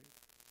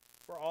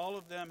For all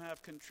of them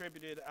have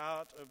contributed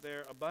out of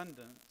their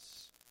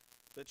abundance,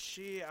 but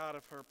she out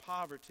of her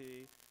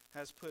poverty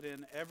has put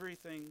in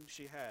everything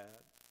she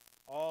had,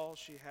 all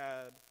she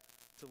had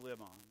to live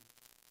on.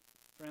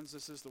 Friends,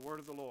 this is the word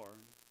of the Lord.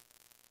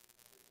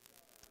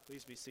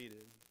 Please be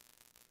seated.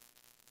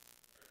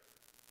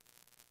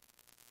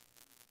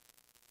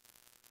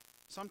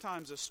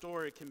 Sometimes a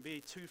story can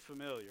be too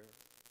familiar.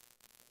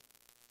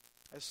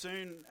 As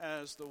soon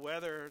as the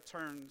weather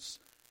turns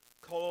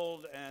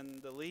cold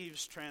and the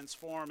leaves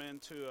transform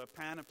into a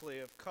panoply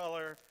of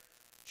color,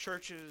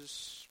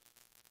 churches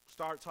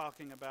start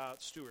talking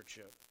about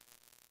stewardship.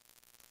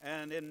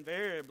 And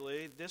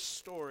invariably, this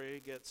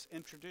story gets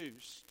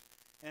introduced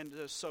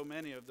into so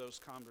many of those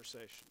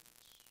conversations.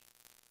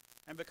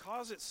 And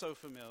because it's so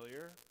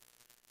familiar,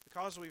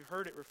 because we've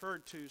heard it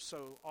referred to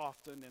so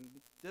often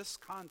in this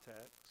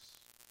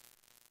context,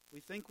 we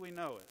think we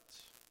know it.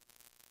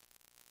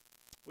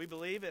 We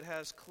believe it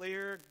has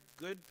clear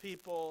good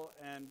people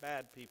and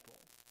bad people.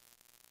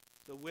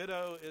 The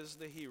widow is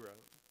the hero.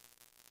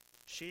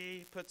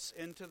 She puts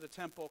into the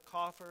temple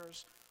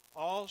coffers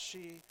all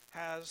she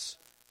has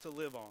to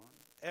live on,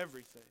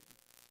 everything.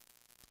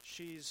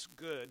 She's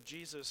good.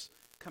 Jesus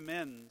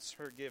commends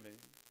her giving.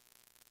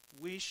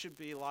 We should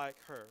be like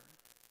her.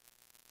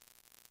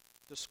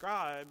 The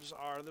scribes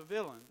are the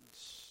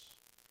villains.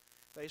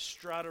 They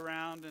strut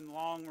around in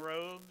long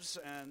robes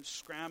and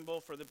scramble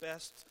for the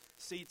best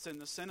seats in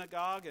the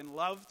synagogue and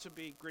love to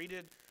be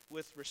greeted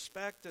with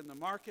respect in the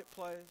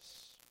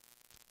marketplace.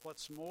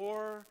 What's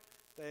more,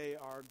 they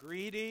are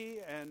greedy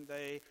and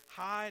they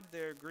hide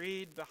their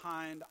greed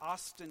behind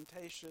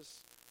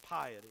ostentatious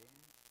piety.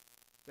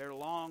 Their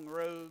long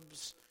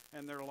robes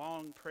and their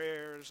long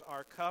prayers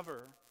are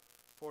cover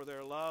for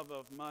their love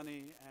of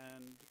money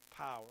and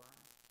power.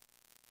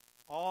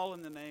 All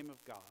in the name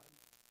of God.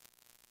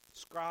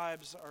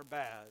 Scribes are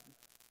bad.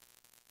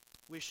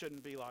 We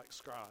shouldn't be like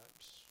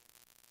scribes.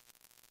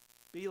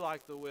 Be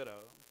like the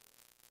widow.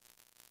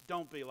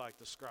 Don't be like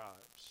the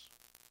scribes.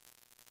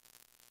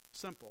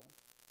 Simple.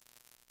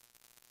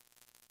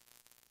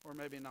 Or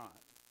maybe not.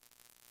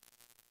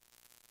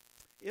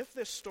 If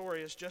this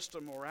story is just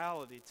a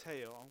morality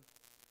tale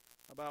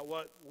about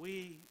what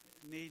we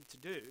need to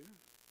do,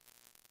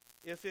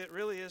 if it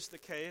really is the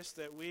case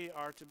that we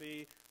are to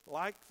be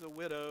like the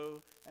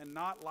widow and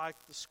not like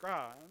the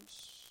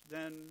scribes,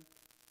 then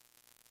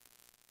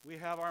we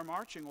have our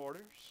marching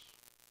orders.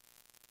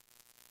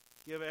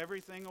 Give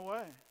everything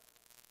away.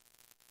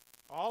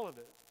 All of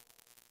it.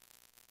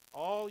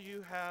 All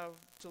you have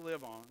to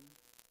live on.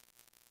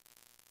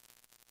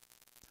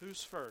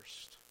 Who's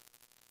first?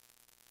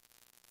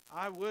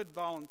 I would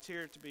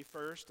volunteer to be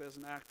first as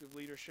an act of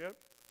leadership,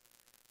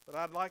 but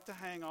I'd like to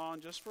hang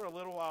on just for a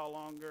little while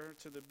longer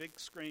to the big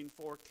screen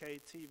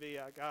 4K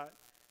TV I got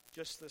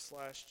just this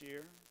last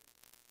year,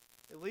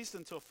 at least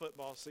until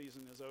football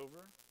season is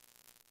over.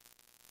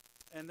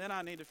 And then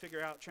I need to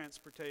figure out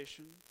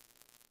transportation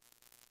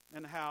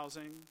and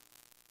housing,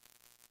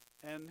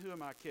 and who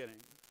am I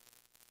kidding?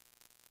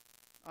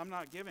 I'm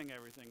not giving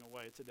everything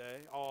away today,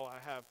 all I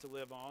have to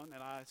live on,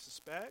 and I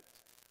suspect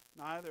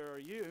neither are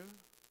you.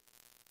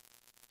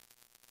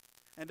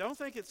 And don't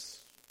think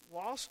it's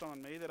lost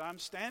on me that I'm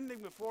standing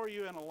before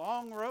you in a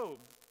long robe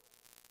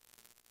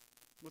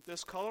with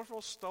this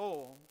colorful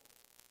stole,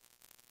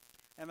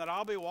 and that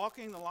I'll be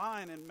walking the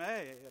line in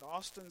May at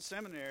Austin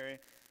Seminary,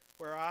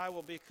 where I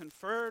will be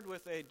conferred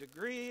with a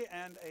degree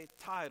and a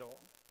title.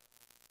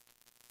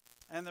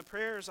 And the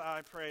prayers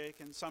I pray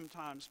can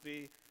sometimes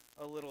be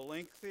a little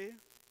lengthy.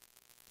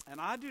 And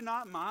I do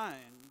not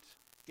mind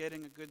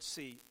getting a good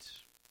seat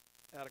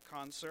at a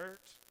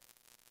concert.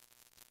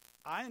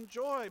 I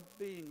enjoy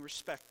being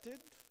respected.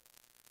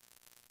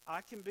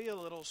 I can be a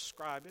little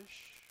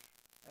scribish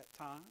at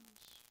times.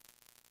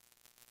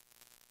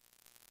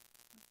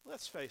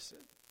 Let's face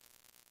it.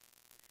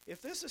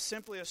 If this is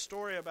simply a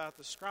story about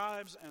the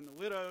scribes and the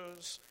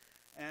widows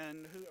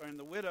and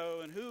the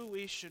widow and who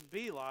we should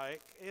be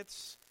like,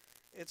 it's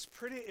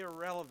pretty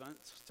irrelevant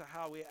to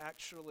how we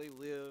actually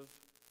live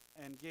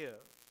and give.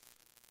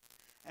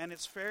 And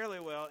it's fairly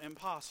well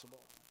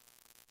impossible.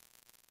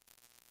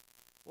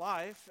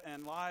 Life,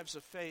 and lives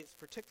of faith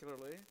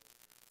particularly,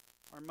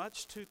 are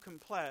much too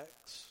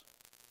complex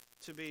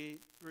to be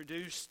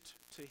reduced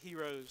to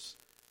heroes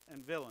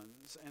and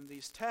villains. And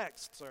these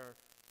texts are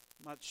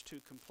much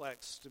too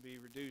complex to be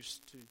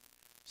reduced to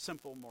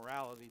simple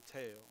morality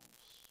tales.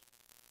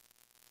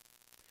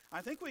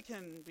 I think we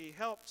can be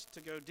helped to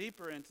go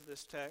deeper into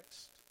this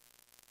text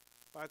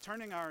by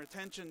turning our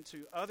attention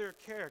to other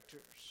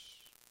characters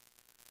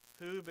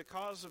who,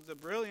 because of the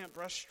brilliant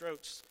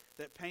brushstrokes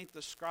that paint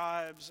the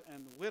scribes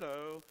and the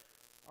widow,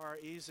 are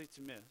easy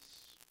to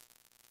miss.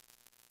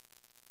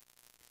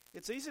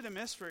 It's easy to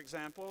miss, for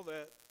example,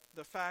 that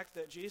the fact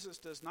that Jesus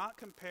does not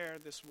compare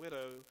this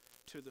widow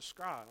to the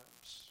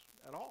scribes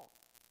at all.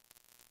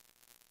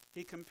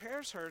 He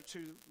compares her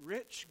to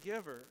rich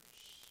givers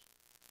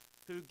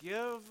who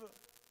give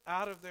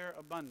out of their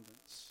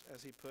abundance,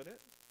 as he put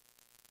it.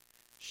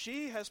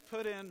 She has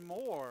put in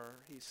more,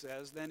 he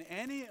says, than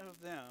any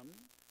of them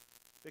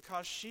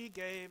because she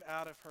gave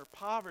out of her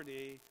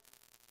poverty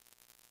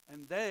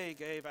and they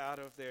gave out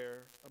of their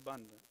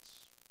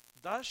abundance.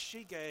 Thus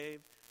she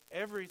gave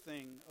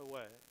everything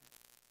away,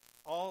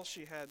 all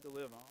she had to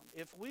live on.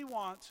 If we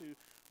want to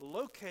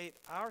locate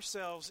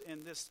ourselves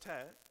in this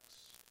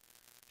text,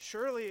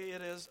 surely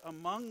it is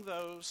among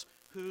those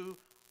who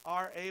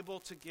are able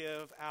to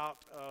give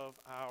out of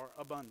our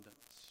abundance.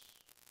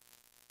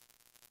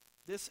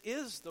 This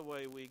is the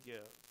way we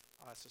give,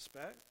 I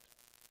suspect.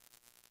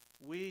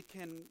 We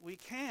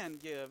can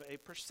give a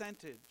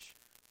percentage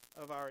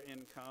of our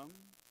income,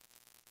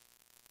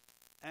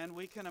 and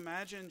we can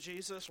imagine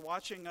Jesus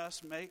watching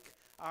us make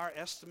our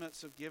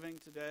estimates of giving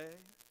today,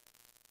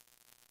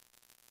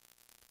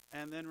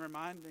 and then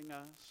reminding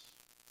us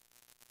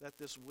that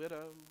this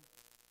widow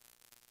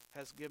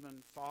has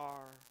given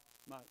far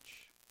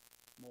much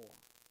more.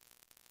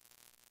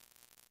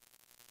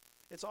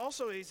 It's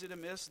also easy to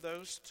miss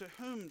those to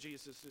whom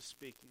Jesus is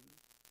speaking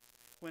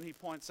when he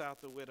points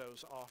out the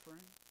widow's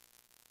offering.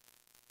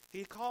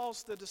 He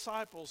calls the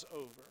disciples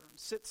over,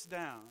 sits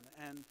down,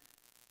 and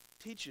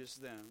teaches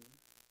them.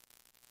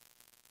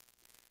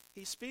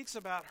 He speaks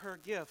about her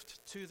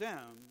gift to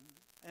them.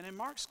 And in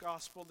Mark's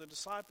gospel, the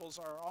disciples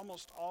are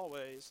almost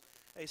always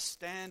a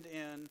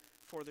stand-in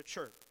for the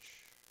church.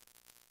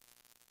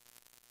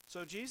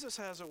 So Jesus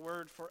has a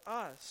word for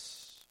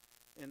us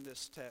in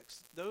this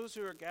text, those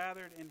who are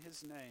gathered in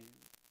his name.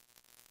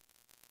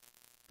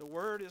 The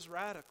word is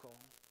radical.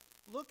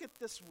 Look at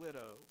this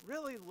widow.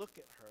 Really look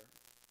at her.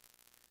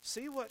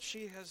 See what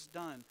she has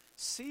done.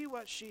 See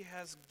what she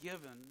has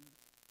given.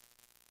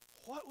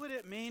 What would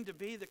it mean to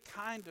be the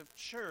kind of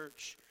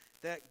church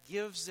that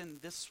gives in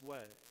this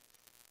way?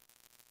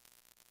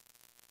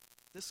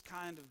 This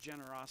kind of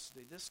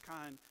generosity, this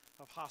kind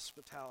of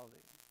hospitality.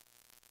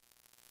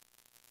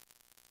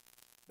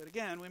 But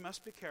again, we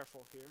must be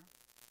careful here.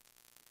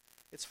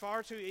 It's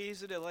far too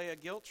easy to lay a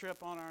guilt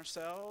trip on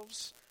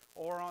ourselves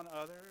or on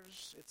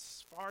others.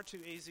 It's far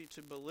too easy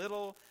to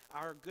belittle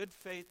our good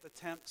faith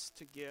attempts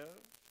to give,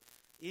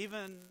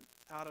 even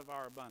out of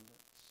our abundance.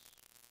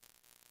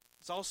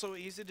 It's also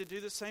easy to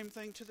do the same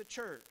thing to the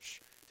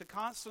church, to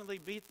constantly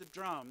beat the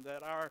drum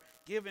that our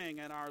giving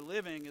and our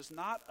living is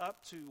not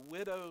up to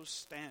widow's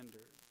standards,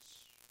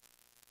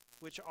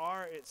 which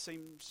are, it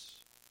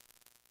seems,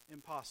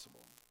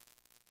 impossible.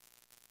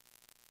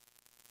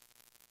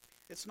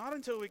 It's not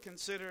until we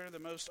consider the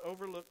most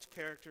overlooked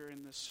character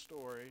in this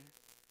story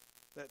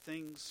that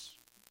things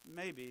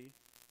maybe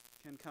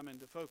can come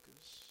into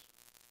focus.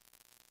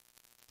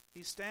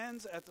 He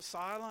stands at the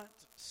silent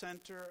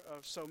center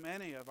of so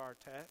many of our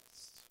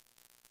texts,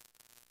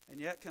 and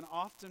yet can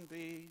often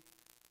be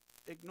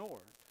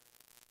ignored.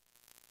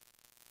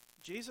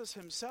 Jesus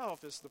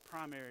himself is the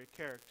primary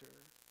character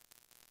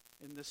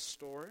in this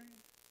story.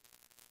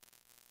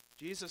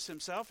 Jesus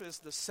himself is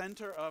the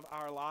center of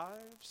our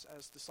lives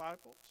as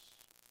disciples.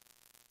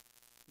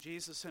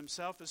 Jesus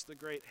himself is the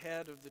great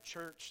head of the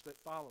church that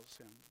follows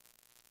him.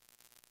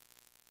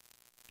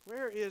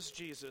 Where is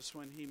Jesus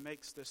when he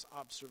makes this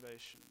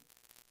observation?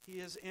 He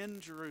is in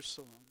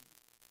Jerusalem.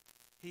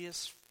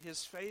 His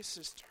face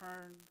is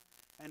turned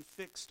and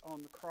fixed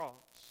on the cross.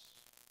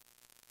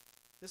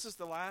 This is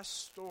the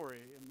last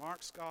story in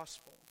Mark's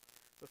gospel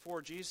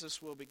before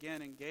Jesus will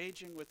begin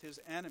engaging with his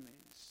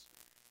enemies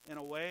in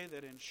a way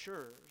that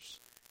ensures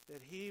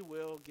that he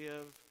will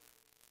give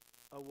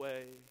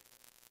away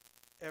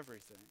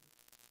everything.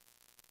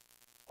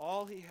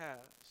 All he has,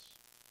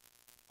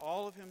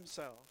 all of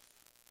himself,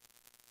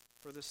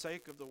 for the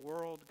sake of the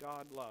world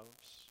God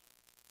loves.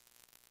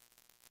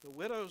 The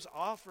widow's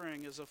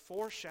offering is a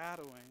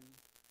foreshadowing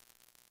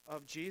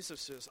of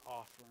Jesus'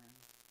 offering.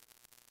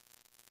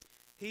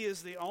 He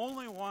is the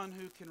only one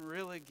who can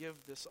really give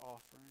this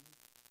offering.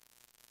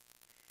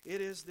 It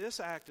is this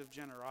act of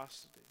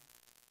generosity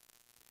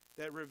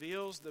that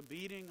reveals the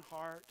beating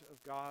heart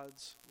of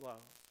God's love,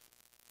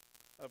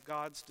 of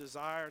God's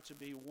desire to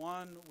be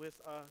one with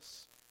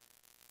us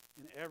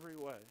in every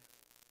way.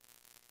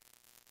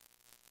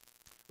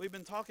 We've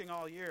been talking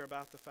all year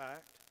about the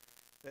fact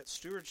that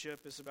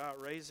stewardship is about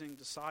raising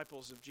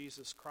disciples of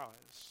Jesus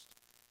Christ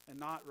and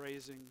not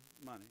raising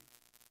money.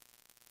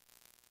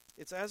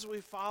 It's as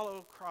we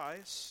follow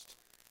Christ,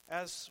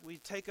 as we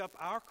take up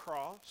our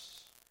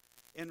cross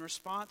in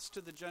response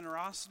to the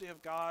generosity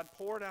of God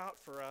poured out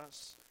for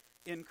us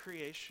in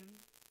creation,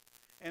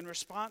 in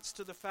response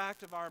to the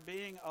fact of our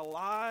being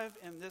alive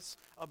in this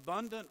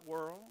abundant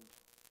world,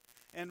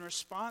 in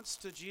response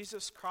to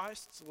Jesus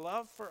Christ's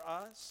love for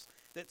us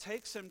that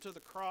takes him to the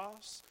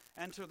cross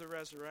and to the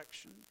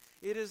resurrection.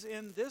 It is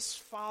in this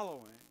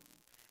following,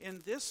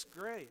 in this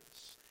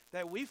grace,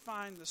 that we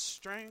find the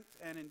strength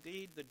and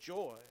indeed the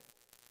joy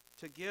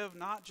to give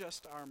not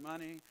just our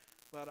money,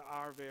 but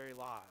our very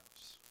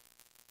lives.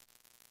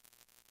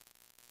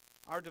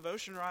 Our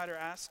devotion writer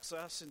asks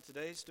us in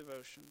today's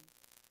devotion,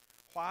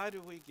 why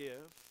do we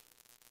give?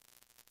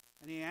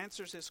 And he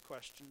answers his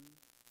question,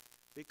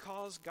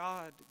 because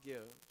God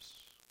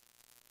gives.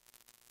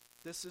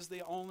 This is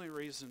the only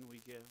reason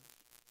we give.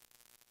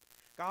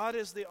 God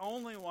is the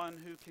only one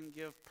who can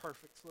give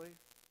perfectly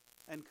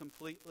and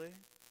completely.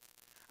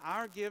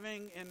 Our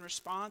giving in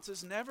response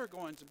is never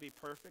going to be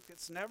perfect.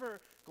 It's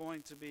never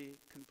going to be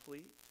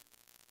complete.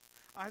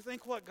 I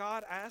think what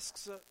God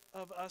asks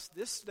of us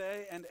this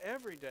day and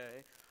every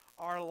day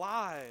are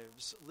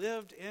lives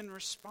lived in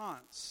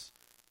response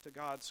to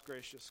God's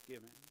gracious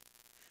giving.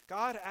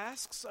 God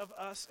asks of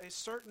us a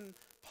certain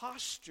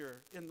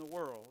posture in the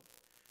world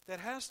that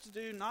has to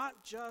do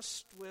not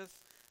just with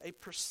a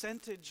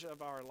percentage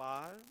of our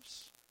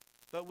lives,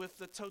 but with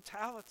the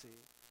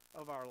totality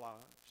of our lives.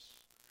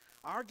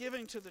 Our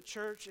giving to the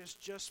church is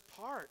just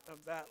part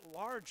of that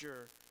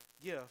larger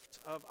gift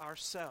of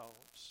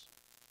ourselves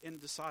in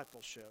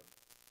discipleship.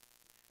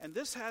 And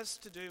this has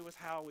to do with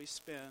how we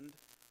spend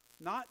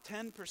not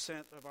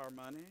 10% of our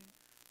money,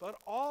 but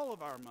all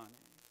of our money.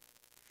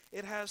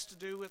 It has to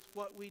do with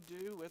what we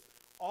do with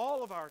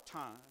all of our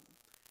time.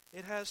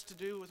 It has to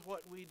do with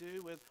what we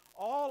do with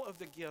all of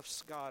the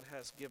gifts God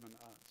has given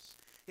us.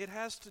 It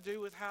has to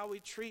do with how we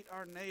treat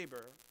our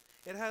neighbor.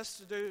 It has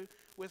to do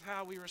with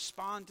how we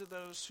respond to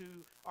those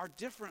who are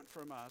different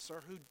from us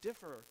or who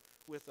differ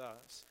with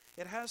us.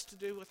 It has to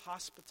do with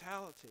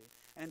hospitality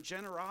and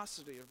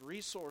generosity of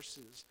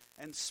resources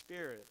and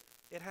spirit.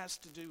 It has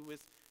to do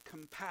with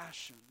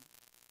compassion.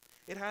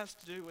 It has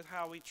to do with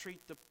how we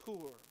treat the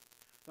poor,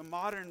 the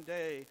modern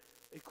day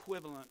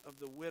equivalent of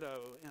the widow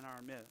in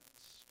our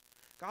midst.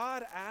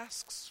 God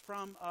asks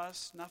from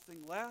us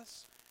nothing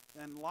less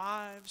than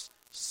lives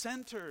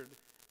centered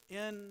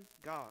in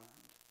God.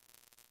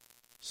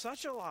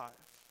 Such a life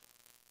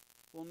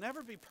will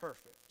never be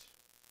perfect.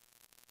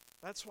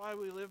 That's why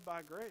we live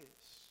by grace.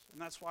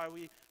 And that's why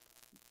we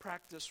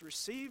practice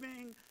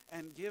receiving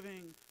and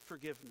giving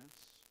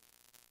forgiveness.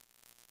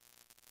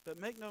 But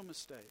make no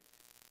mistake,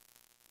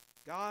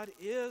 God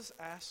is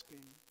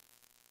asking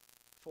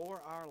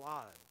for our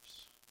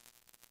lives.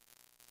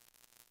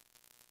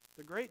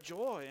 The great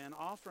joy in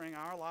offering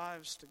our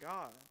lives to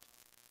God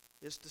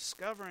is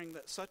discovering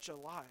that such a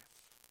life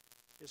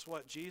is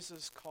what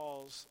Jesus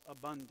calls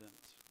abundant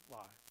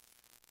life.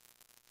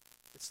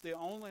 It's the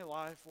only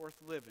life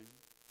worth living.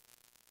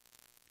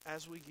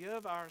 As we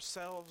give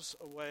ourselves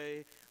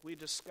away, we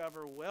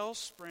discover well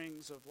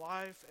springs of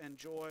life and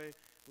joy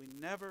we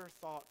never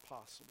thought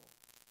possible.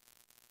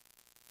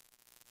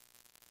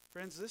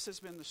 Friends, this has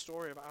been the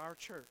story of our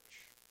church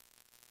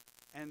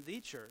and the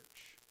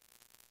church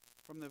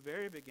from the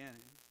very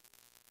beginning.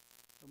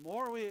 The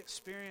more we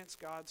experience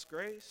God's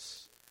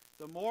grace,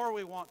 the more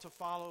we want to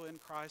follow in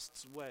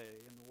Christ's way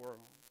in the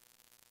world.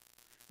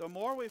 The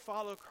more we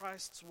follow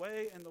Christ's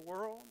way in the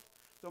world,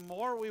 the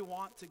more we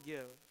want to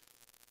give.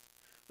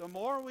 The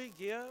more we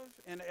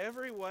give in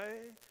every way,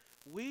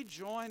 we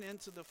join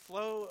into the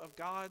flow of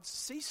God's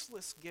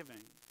ceaseless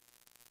giving.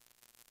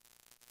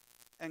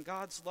 And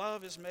God's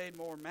love is made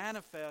more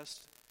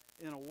manifest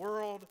in a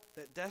world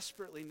that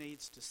desperately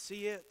needs to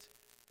see it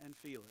and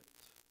feel it.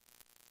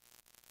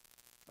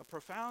 A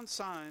profound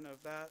sign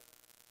of that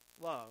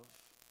love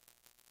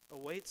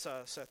awaits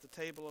us at the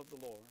table of the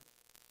Lord,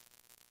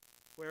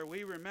 where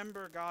we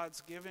remember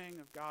God's giving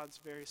of God's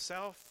very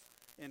self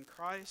in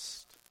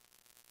Christ,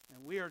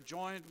 and we are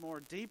joined more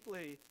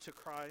deeply to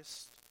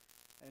Christ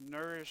and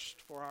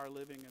nourished for our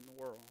living in the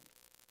world.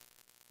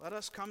 Let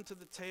us come to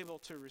the table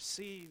to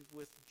receive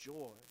with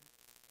joy.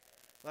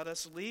 Let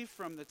us leave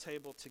from the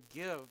table to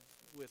give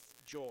with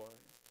joy,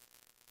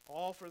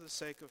 all for the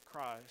sake of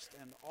Christ,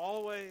 and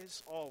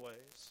always,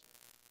 always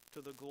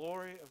to the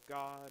glory of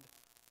God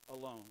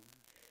alone.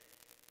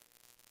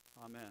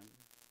 Amen.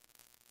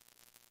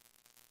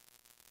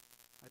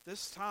 At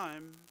this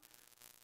time,